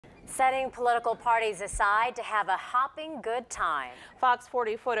setting political parties aside to have a hopping good time. Fox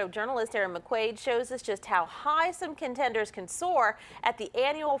 40 photojournalist Aaron McQuaid shows us just how high some contenders can soar at the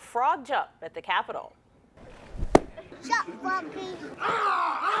annual frog jump at the Capitol. Jump, Froggy!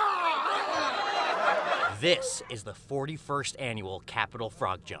 This is the 41st annual Capitol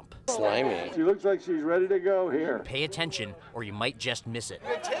Frog Jump. Slimy. She looks like she's ready to go here. Pay attention or you might just miss it.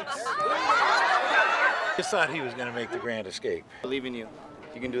 Just thought he was going to make the grand escape. I believe in you.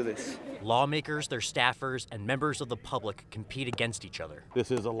 You can do this. Lawmakers, their staffers, and members of the public compete against each other. This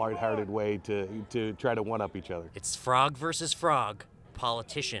is a lighthearted way to try to one-up each other. It's frog versus frog,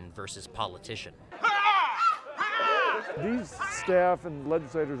 politician versus politician. These staff and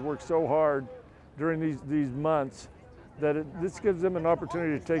legislators work so hard during these months that this gives them an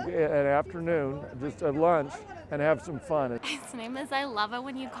opportunity to take an afternoon, just a lunch, and have some fun. His name is I Love It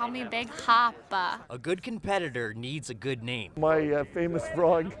When You Call Me Big Hoppa. A good competitor needs a good name. My famous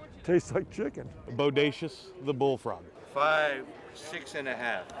frog tastes like chicken. Bodacious the bullfrog. 5,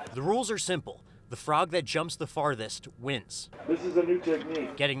 6.5. The rules are simple. The frog that jumps the farthest wins. This is a new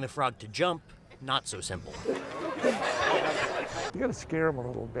technique. Getting the frog to jump, not so simple. You gotta scare them a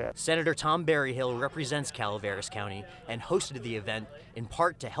little bit. Senator Tom Berryhill represents Calaveras County and hosted the event in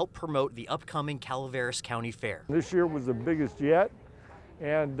part to help promote the upcoming Calaveras County Fair. This year was the biggest yet,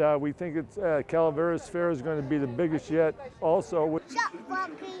 and we think it's Calaveras Fair is going to be the biggest yet also. Jump,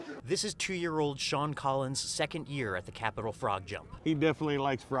 Froggy! This is 2-year-old Sean Collins' second year at the Capitol Frog Jump. He definitely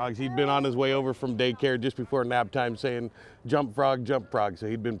likes frogs. He'd been on his way over from daycare just before nap time saying, jump frog, so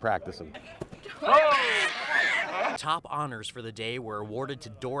he'd been practicing. Top honors for the day were awarded to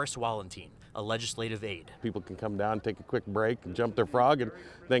Doris Wallentine, a legislative aide. People can come down, take a quick break, and jump their frog, and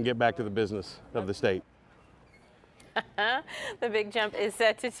then get back to the business of the state. The big jump is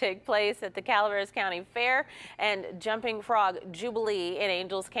set to take place at the Calaveras County Fair and Jumping Frog Jubilee in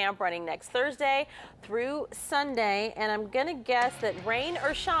Angels Camp running next Thursday through Sunday. And I'm going to guess that rain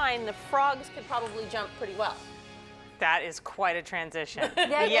or shine, the frogs could probably jump pretty well. That is quite a transition.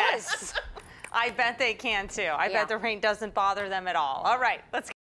 Yeah, yes. I bet they can too. I bet the rain doesn't bother them at all. All right, let's